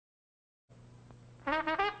Louis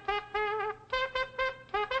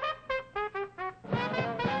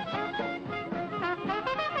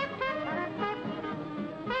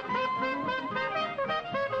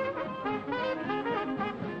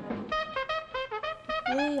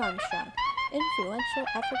Armstrong, influential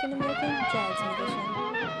African-American jazz musician.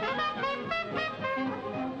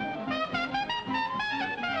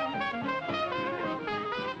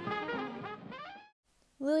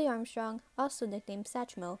 Louis Armstrong, also nicknamed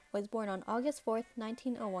Satchmo, was born on August 4,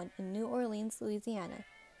 1901 in New Orleans, Louisiana.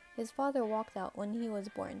 His father walked out when he was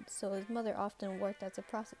born, so his mother often worked as a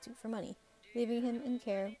prostitute for money, leaving him in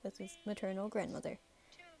care with his maternal grandmother.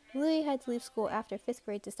 Louis had to leave school after 5th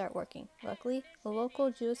grade to start working. Luckily, a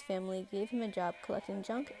local Jewish family gave him a job collecting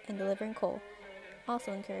junk and delivering coal,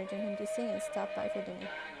 also encouraging him to sing and stop by for dinner.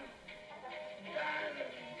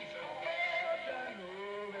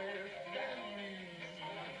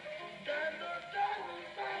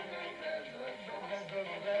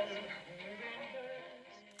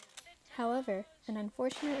 However, an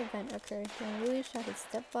unfortunate event occurred when Louis shot his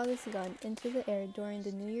stepfather's gun into the air during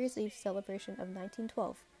the New Year's Eve celebration of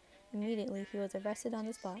 1912. Immediately, he was arrested on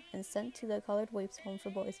the spot and sent to the Colored Waifs Home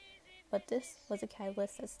for Boys, but this was a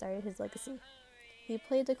catalyst that started his legacy. He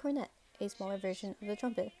played the cornet, a smaller version of the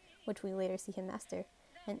trumpet, which we later see him master,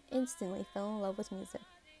 and instantly fell in love with music.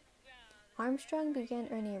 Armstrong began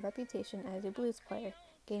earning a reputation as a blues player,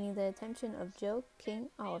 gaining the attention of Joe King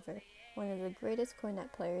Oliver, one of the greatest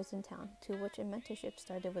cornet players in town, to which a mentorship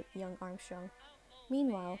started with young Armstrong.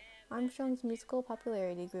 Meanwhile, Armstrong's musical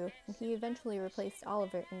popularity grew, and he eventually replaced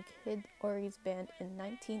Oliver in Kid Ory's band in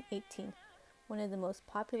 1918, one of the most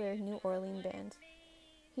popular New Orleans bands.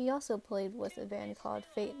 He also played with a band called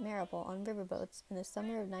Fate Marable on riverboats in the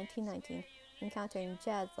summer of 1919, encountering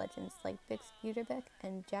jazz legends like Bix Beiderbecke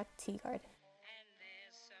and Jack Teagarde.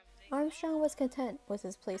 Armstrong was content with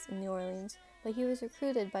his place in New Orleans, but he was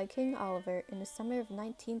recruited by King Oliver in the summer of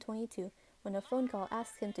 1922 when a phone call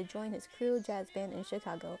asked him to join his Creole jazz band in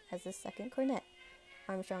Chicago as the second cornet.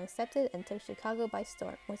 Armstrong accepted and took Chicago by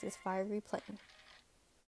storm with his fiery playing.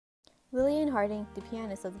 Lillian Harding, the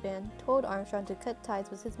pianist of the band, told Armstrong to cut ties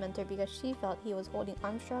with his mentor because she felt he was holding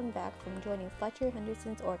Armstrong back from joining Fletcher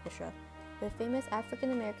Henderson's orchestra, the famous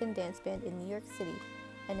African-American dance band in New York City,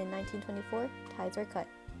 and in 1924, ties were cut.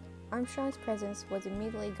 Armstrong's presence was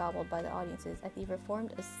immediately gobbled by the audiences as he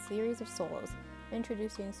performed a series of solos,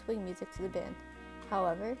 introducing swing music to the band.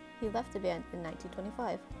 However, he left the band in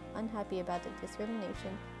 1925, unhappy about the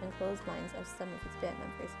discrimination and closed minds of some of his band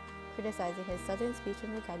members, criticizing his southern speech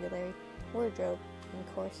and vocabulary, wardrobe,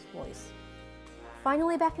 and coarse voice.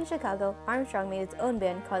 Finally back in Chicago, Armstrong made his own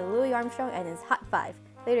band called Louis Armstrong and his Hot Five,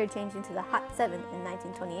 later changing to the Hot Seven in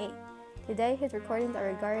 1928. Today, his recordings are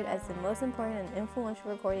regarded as the most important and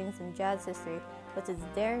influential recordings in jazz history, with its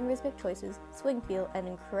daring rhythmic choices, swing feel, and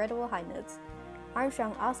incredible high notes.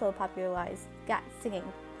 Armstrong also popularized scat singing,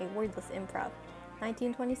 a wordless improv.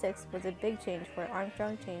 1926 was a big change where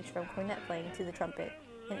Armstrong changed from cornet playing to the trumpet,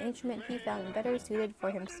 an instrument he found better suited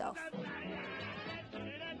for himself.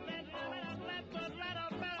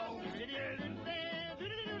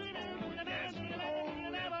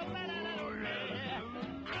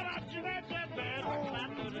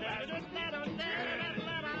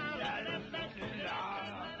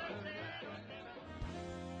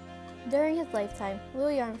 During his lifetime,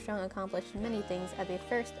 Louis Armstrong accomplished many things as a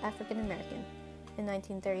first African-American. In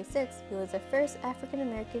 1936, he was the first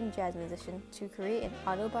African-American jazz musician to create an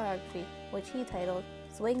autobiography, which he titled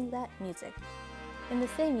Swing That Music. In the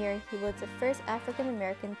same year, he was the first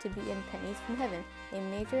African-American to be in Pennies from Heaven, a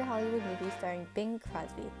major Hollywood movie starring Bing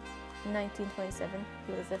Crosby. In 1927,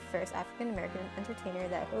 he was the first African-American entertainer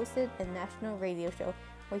that hosted a national radio show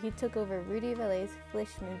where he took over Rudy Vallee's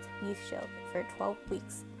Fleischman's Youth Show for 12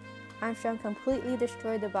 weeks. Armstrong completely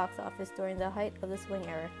destroyed the box office during the height of the swing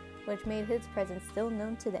era, which made his presence still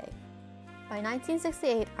known today. By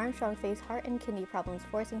 1968, Armstrong faced heart and kidney problems,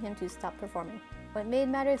 forcing him to stop performing. What made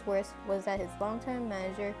matters worse was that his longtime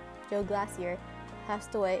manager, Joe Glacier,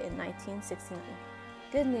 passed away in 1969.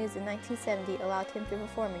 Good news in 1970 allowed him to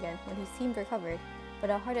perform again when he seemed recovered, but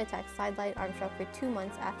a heart attack sidelined Armstrong for 2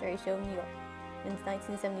 months after a show in New York. In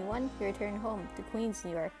 1971, he returned home to Queens,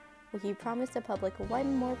 New York, where he promised the public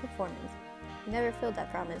one more performance. He never filled that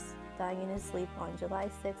promise, dying in his sleep on July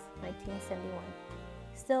 6, 1971.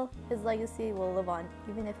 Still, his legacy will live on,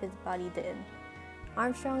 even if his body didn't.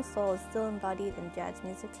 Armstrong's soul is still embodied in jazz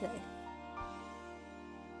music today.